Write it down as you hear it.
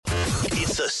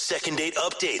It's a second date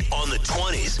update on the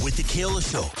 20s with the Kayla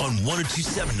Show on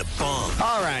 102.7 The Bomb.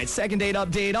 All right, second date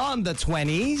update on the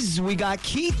 20s. We got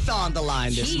Keith on the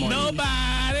line this morning.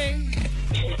 Nobody.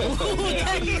 That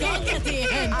gulp at the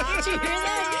end. Did you hear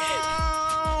that?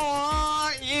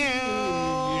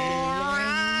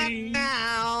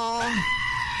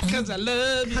 Because I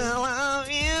love you. I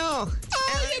love you.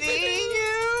 I need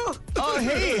you. Oh,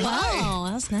 hey. Hi. Oh,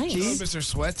 that's nice. Hello, Mr.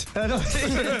 Sweat.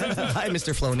 Hi,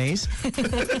 Mr. Flonase.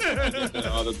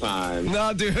 All the time.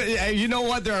 No, dude, you know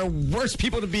what? There are worse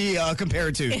people to be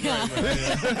compared to.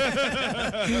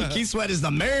 Keith Sweat is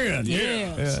the man.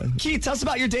 Yeah. Keith, tell us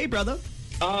about your day, brother.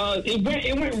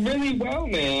 It went really well,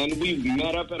 man. We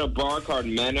met up at a bar called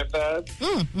Manifest,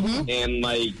 and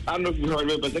I don't know if you've heard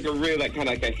of it, but it's a really kind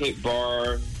of a hit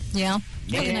bar. Yeah.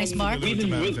 Really nice bar.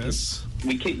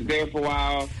 We kicked there for a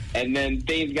while, and then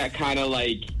things got kind of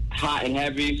hot and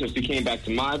heavy, so she came back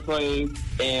to my place,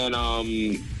 and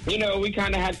we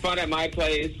kind of had fun at my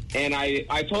place, and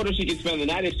I told her she could spend the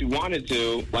night if she wanted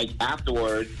to,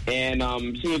 afterwards, and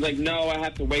she was like, no, I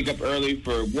have to wake up early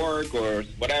for work or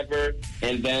whatever,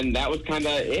 and then that was kind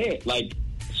of it.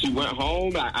 She went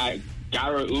home, I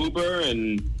got her Uber,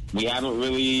 and we haven't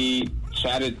really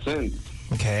chatted since.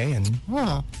 Okay, and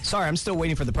sorry, I'm still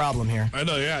waiting for the problem here. I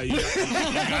know, yeah. You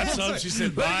got some. She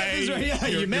said, bye.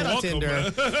 You met on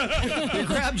Tinder. You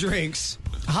grabbed drinks,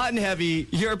 hot and heavy,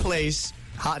 your place,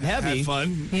 hot and heavy. Had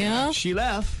fun. Yeah. She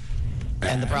left.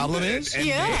 And the problem is? I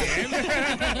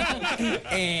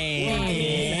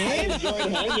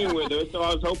enjoyed hanging with her, so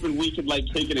I was hoping we could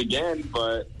kick it again,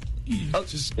 but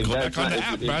Just go back on the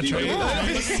app, bro. Try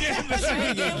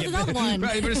Another one.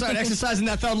 Right, you better start exercising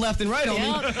that thumb left and right,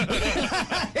 homie.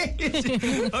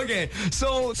 Okay,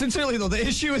 so sincerely though, the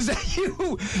issue is that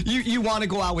you want to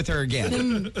go out with her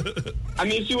again. I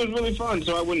mean, she was really fun,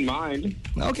 so I wouldn't mind.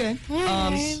 Okay.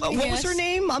 What was her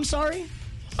name? I'm sorry.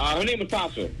 Her name was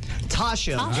Tasha.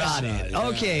 Tasha, got it. Yeah.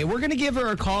 Okay, we're going to give her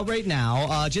a call right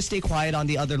now. Just stay quiet on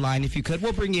the other line if you could.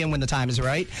 We'll bring you in when the time is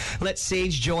right. Let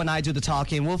Sage, Joe, and I do the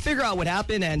talking. We'll figure out what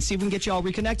happened and see if we can get you all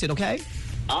reconnected, okay?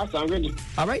 Sounds good.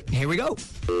 All right, here we go.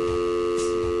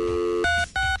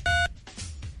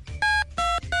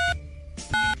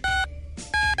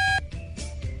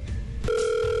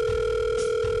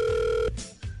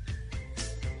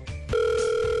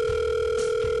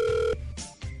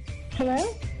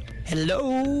 Hello?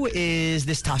 Hello, is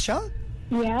this Tasha?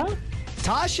 Yeah?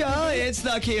 Tasha, it's the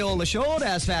Keola Show.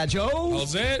 That's Fat Joe.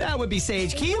 How's it? That would be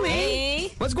Sage Keeley.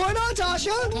 Hey. What's going on,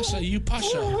 Tasha? Tasha, you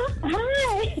Pasha.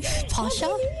 Hi. Pasha?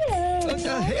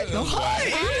 No, hi.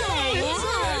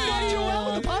 Hi. Joel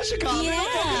with the Pasha comment. Yeah.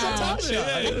 Focus on Tasha.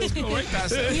 Yeah, let's go right past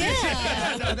that.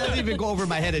 Yeah. That didn't even go over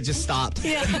my head. It just stopped.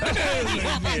 Yeah.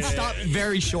 It stopped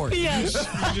very short. Yeah. You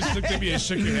just looked at me and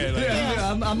shook your head.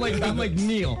 I'm like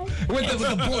Neil with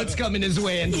the bullets coming his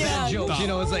way and Yeah. bad jokes. You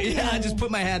know, it's I just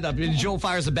put my hand up and Joe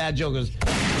fires a bad joke. Goes,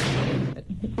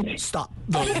 stop.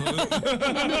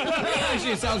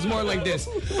 Actually, it sounds more like this.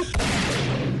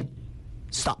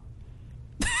 Stop.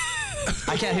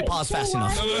 I can't hit pause fast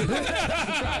enough.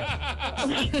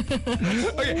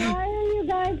 Okay. Why are you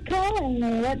guys calling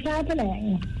me? What's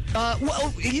happening?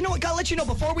 Well, you know what? Gotta let you know,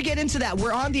 before we get into that,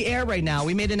 we're on the air right now.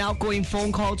 We made an outgoing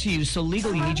phone call to you, so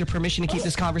legally you need your permission to keep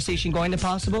this conversation going if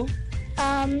possible.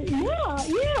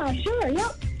 Yeah, sure,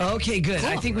 yep. Okay, good.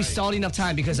 I think we stalled enough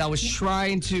time because I was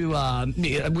trying to,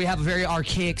 we have a very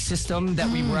archaic system that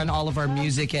we run all of our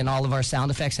music and all of our sound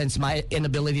effects, hence my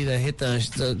inability to hit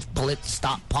the bullet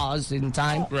stop pause in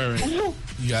time. Right.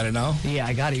 You got it now? Yeah,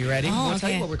 I got it. You ready? Oh, We'll tell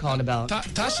you okay. what we're calling about.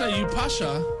 Tasha, you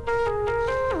Pasha.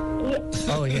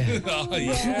 Oh, yeah. Oh,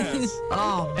 yes.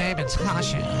 Oh, baby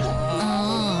Tasha.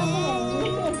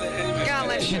 Gotta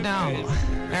let you know.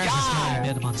 There's this guy I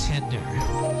met him on Tinder.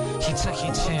 He took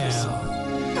you to...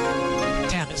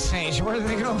 Damn it, Sage. Where did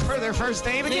they go for their first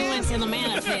date They again? went to the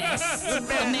manifest. The I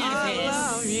love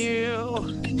manifest. you.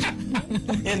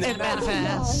 In the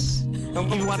manifest.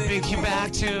 You want to bring you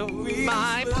back to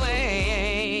my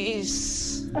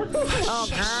place. Oh,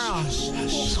 girl.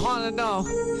 Just want to know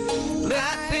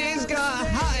that things got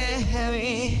hot and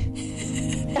heavy.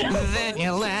 Then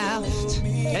you left,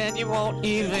 and you won't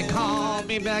even call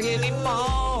me back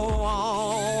anymore.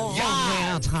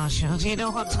 Yeah, Tasha, do you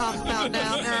know what I'm talking about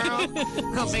now, girl?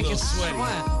 Gonna make you sweat. I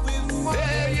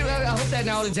hope that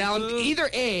narrowed it down. Either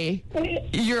A,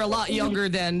 you're a lot younger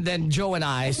than Joe and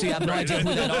I, so you have no idea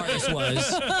who that artist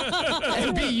was.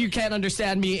 And B, you can't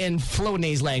understand me in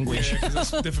Flonase language. Yeah,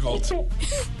 because it's difficult.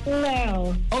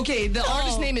 No. Okay, the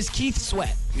artist name is Keith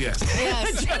Sweat. Yes.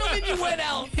 The gentleman you went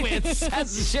out with shares the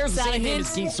Is that a same name hint?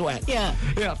 as Keith Sweat. Yeah.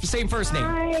 Yeah, same first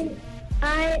name.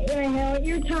 I know what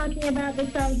you're talking about.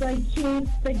 This sounds like Keith.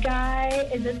 The guy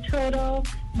is a total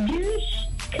douche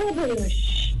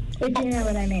caboose, if you know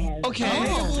what I mean. Okay.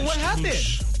 What happened?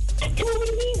 So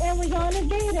we meet and we go on a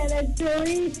date, and it's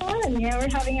really fun. You know, we're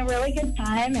having a really good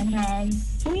time, and then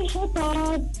we hook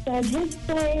up at his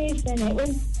place, and it was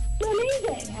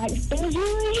amazing. It was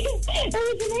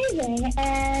amazing.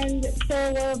 And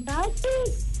so we're about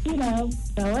to,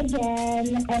 go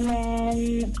again, and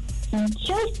then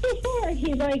just before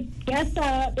he gets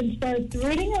up and starts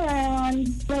rooting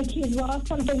around like he's lost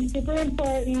something super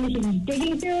important. He's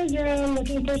digging through his room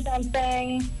looking for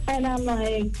something, and I'm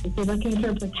like, is he looking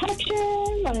for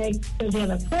protection? Does he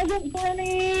have a present for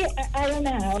me? I don't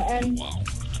know. And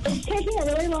it's taking a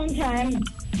really long time.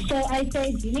 So I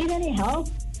say, do you need any help?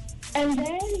 And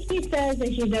then he says that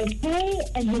he's okay,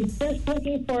 and he's just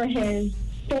looking for his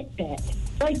Fitbit.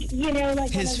 His one of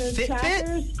those Fitbit?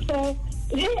 trackers. So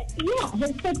yeah,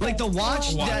 his Fitbit. Like the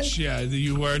watch Watch, that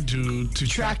you wear to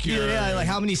track your... Yeah, like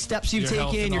how many steps you've your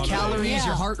health taken, and your all that. calories, Yeah.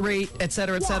 your heart rate, et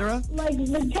cetera, et cetera? Like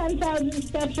the 10,000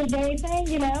 steps a day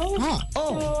thing, Oh.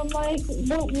 So I'm like,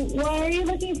 well, why are you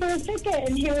looking for a Fitbit?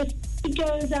 And he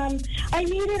goes, I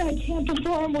need it. I can't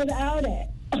perform without it.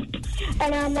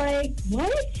 And I'm like,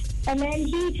 what? And then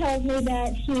he tells me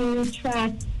that he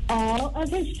tracked all of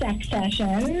his sex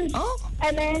sessions. Oh.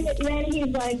 And then he's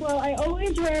like, well, I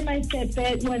always wear my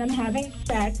Fitbit when I'm having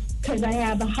sex because I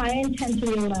have a high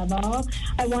intensity level.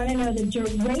 I want to know the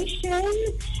duration,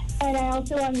 and I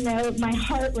also want to know my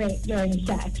heart rate during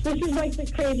sex. This is like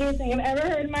the craziest thing I've ever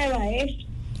heard in my life.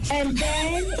 And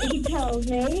then he tells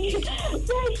me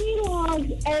that he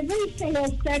logs every single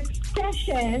sex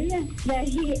session that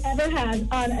he ever has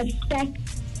on a sex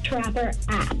trapper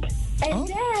app. And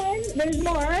then there's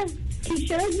more. He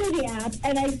shows me the app,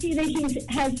 and I see that he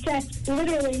has sex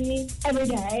literally every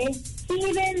day,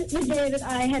 even the day that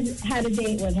I had a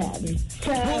date with him.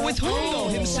 So, Well, with who though?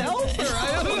 Himself? Or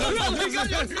I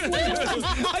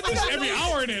think Every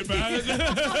hour in it, man. I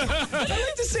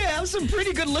like to say I have some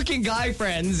pretty good-looking guy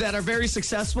friends that are very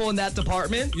successful in that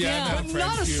department. Yeah. But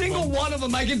not a single one of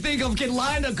them I can think of can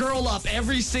line a girl up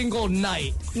every single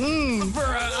night for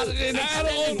an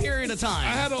extended period of time.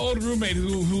 I had an old roommate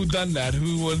who done that,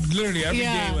 who would literally every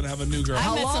Yeah. day would have a new girl.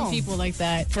 I met some long? people like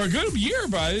that. For a good year,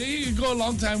 bro. You go a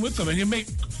long time with them, and you make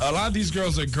a lot of these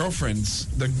girls are girlfriends.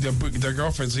 They're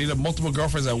girlfriends. So you have multiple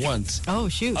girlfriends at once, Oh,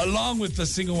 shoot. along with the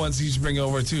single ones you bring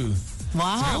over too. He's a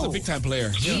Wow. big time player.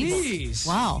 Jeez.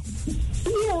 Wow. yeah,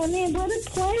 I mean, what a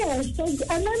player. So, and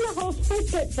then the whole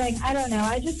Fitbit thing, I don't know.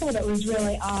 I just thought it was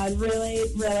really odd, really,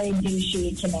 really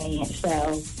douchey to me.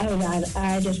 So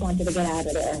I just wanted to get out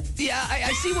of there. Yeah,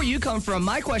 I see where you come from.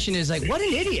 My question is what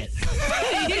an idiot.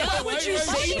 Why would you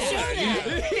say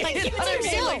that? Like, keep it You know to what I mean?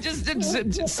 yourself. Like,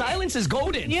 just silence is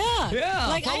golden. Yeah. Yeah.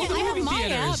 Like, I Follow the have movie my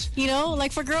theaters. app,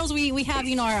 like for girls, we have,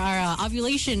 our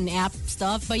ovulation app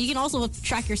stuff, but you can also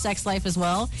track your sex life as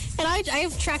well. And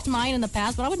I've tracked mine in the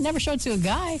past, but I would never show it to a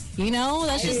guy,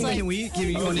 That's just like... Can we give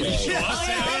you one? Those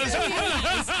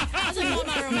are all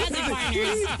my romantic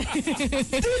partners.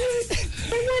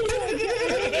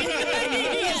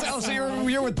 Oh, so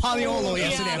you're with Poliolo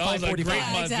yesterday That at was a great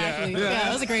 5:45. month. Exactly. Yeah,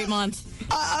 it was a great month.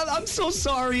 I'm so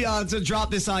sorry to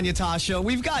drop this on you, Tasha.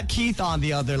 We've got Keith on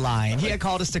the other line. He had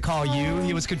called us to call you.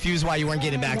 He was confused why you weren't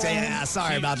getting back. Yeah,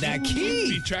 sorry about that. Be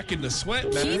Keith. tracking the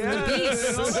sweat, man.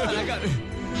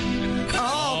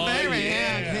 Oh, Baby,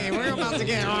 yeah, okay, we're about to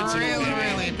get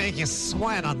really make you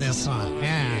sweat on this one.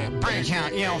 Yeah, break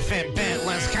out your Fitbit,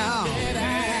 let's go.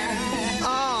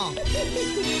 Oh,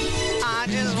 I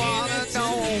just wanna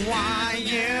know why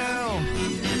you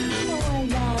Oh my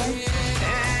God.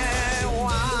 and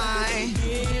why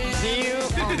you.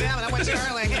 Oh, damn it, I went too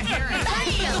early. I can't hear it.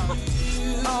 Damn.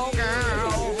 Oh,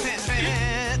 girl,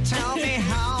 Fitbit, tell me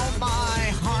how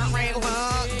my heart rate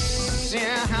looks.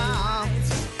 Yeah.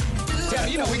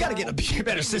 Yeah, we got to get a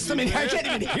better system in here. I can't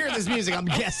even hear this music. I'm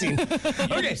guessing.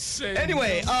 Okay.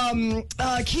 Anyway,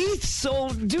 Keith, so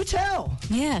do tell.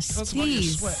 Yes, That's about your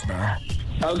please. sweat, man.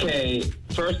 Okay,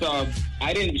 first off,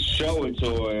 I didn't show it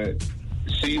to her.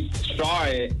 She saw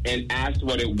it and asked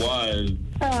what it was.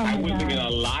 Oh I my wasn't God. gonna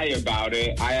lie about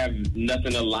it. I have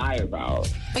nothing to lie about.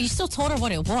 But you still told her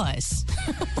what it was.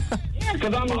 Yeah,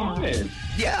 because I'm honest.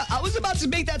 Yeah, I was about to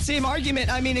make that same argument.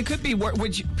 I mean, it could be.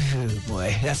 Would you? Oh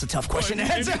boy, that's a tough question to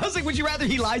answer. I was like, would you rather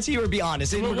he lie to you or be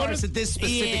honest in regards to this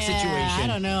specific situation? I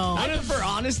don't know. I prefer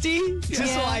honesty,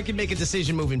 just so I can make a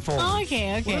decision moving forward. Oh,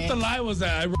 okay. What if the lie was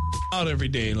that I out every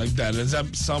day like that? Is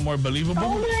that somewhere believable?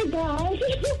 Oh my gosh.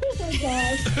 Oh my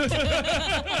gosh.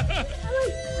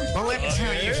 Well, let me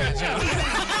tell you, Fat Joe.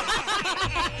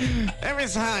 Every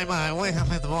time I wake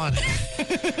up in the morning,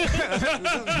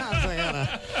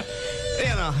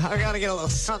 sometimes I gotta get a little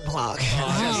sunblock.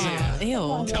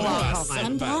 Ew.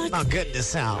 Sunblock? My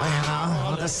goodness out, I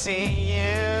want to see you.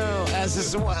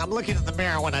 I'm looking in the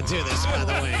mirror when I do this, by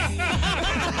the way.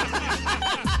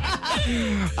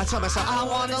 I tell myself, I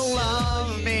want to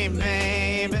love me,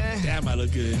 baby. Damn, I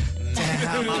look good.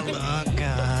 Damn, I look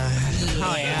good.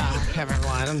 Oh, yeah,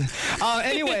 everyone.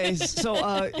 Anyways,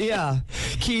 so yeah,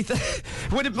 Keith,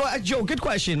 Joe, good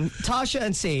question. Tasha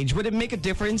and Sage, would it make a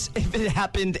difference if it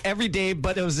happened every day,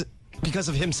 but it was because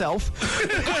of himself?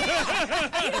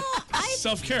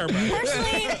 Self-care, bro.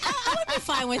 Personally, I would be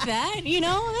fine with that.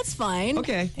 That's fine.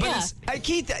 Okay, but Yeah.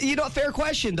 Keith, fair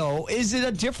question though. Is it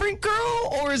a different girl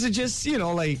or is it just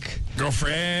like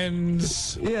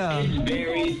Girlfriends. yeah? It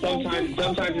varies. Sometimes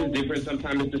it's different.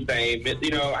 Sometimes it's the same.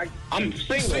 I'm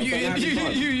single. So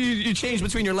you change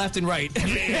between your left and right.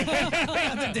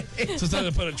 Sometimes I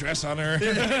put a dress on her.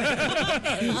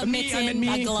 A mitten,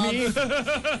 a glove.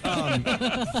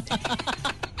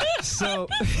 So,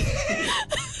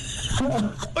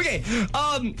 okay,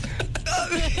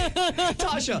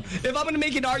 Tasha, if I'm going to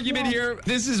make an argument here,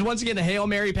 this is once again a Hail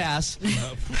Mary pass.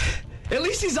 At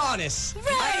least he's honest.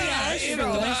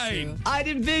 Right. I'd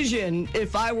envision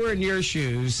if I were in your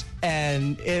shoes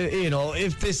and,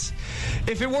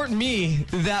 if it weren't me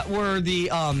that were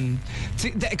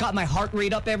that got my heart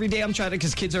rate up every day,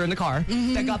 because kids are in the car,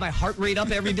 that got my heart rate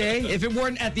up every day, if it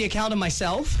weren't at the account of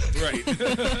myself Right.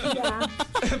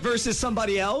 versus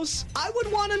somebody else, I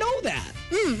would want to know that.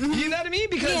 You know what I mean?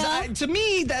 Because to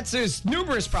me, there's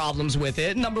numerous problems with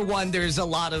it. Number one, there's a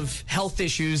lot of health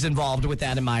issues involved with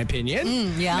that, in my opinion.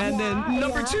 And then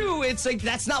number two, it's like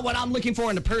that's not what I'm looking for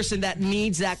in a person that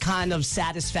needs that kind of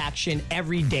satisfaction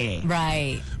every day.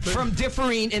 Right. From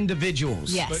differing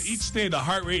individuals. Yes. But each day the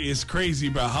heart rate is crazy,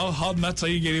 bro. How nuts are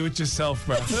you getting with yourself,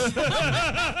 bro? Well,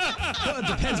 it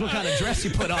depends what kind of dress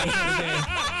you put on for the day.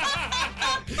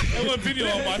 And what video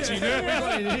I'm watching?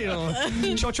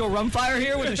 Chocho Rumfire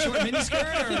here with a short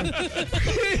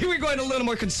miniskirt? Or we're going a little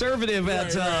more conservative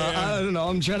at, I don't know,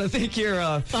 I'm trying to think here.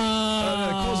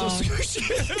 Kozo Sushi.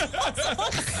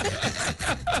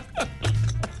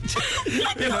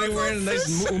 They're wearing a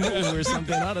nice moo or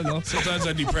something. I don't know. Sometimes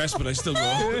I'm depressed, but I still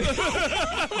go.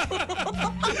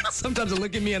 Sometimes I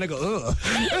look at me and I go, ugh.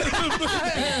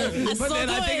 But then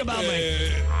I think about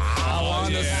I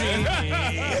want to see me.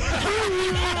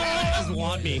 Just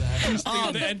want me.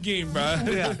 The end game, bro.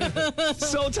 Yeah.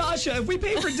 So, Tasha, if we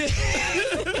pay for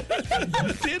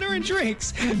dinner and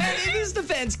drinks, and in his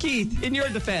defense, Keith, in your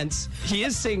defense, he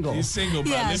is single. He's single,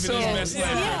 bro. Yeah, Living so- his best life.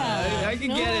 Yeah. I could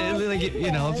get it. Like,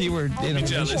 if you were in a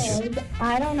jealous. relationship.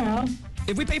 I don't know.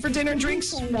 If we pay for dinner and drinks,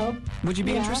 Single. would you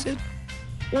be Yeah. interested?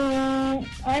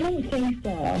 I don't think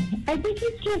so. I think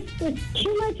it's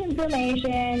too much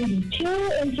information. He's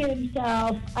too into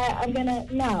himself.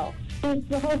 No.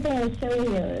 The whole thing is so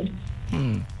weird.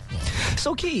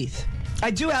 So, Keith,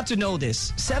 I do have to know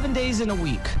this. 7 days in a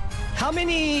week. How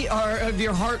many of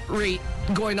your heart rate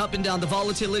going up and down, the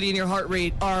volatility in your heart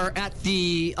rate, are at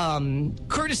the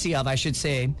courtesy of, I should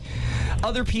say,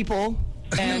 other people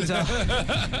and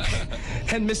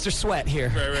and Mr. Sweat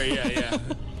here? Right, yeah.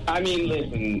 I mean,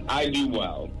 listen, I do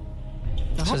well.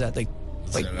 So is that like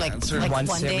Like once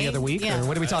one every day? other week? Yeah. Or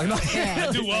what are we talking about? I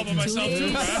do well by myself,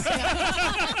 too, bro.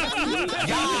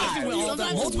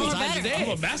 Sometimes multiple it's times a better. I'm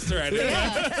day. a master at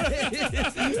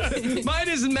it. Mine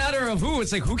isn't a matter of who.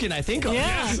 It's like, who can I think of?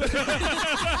 Yeah. But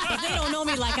they don't know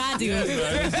me like I do.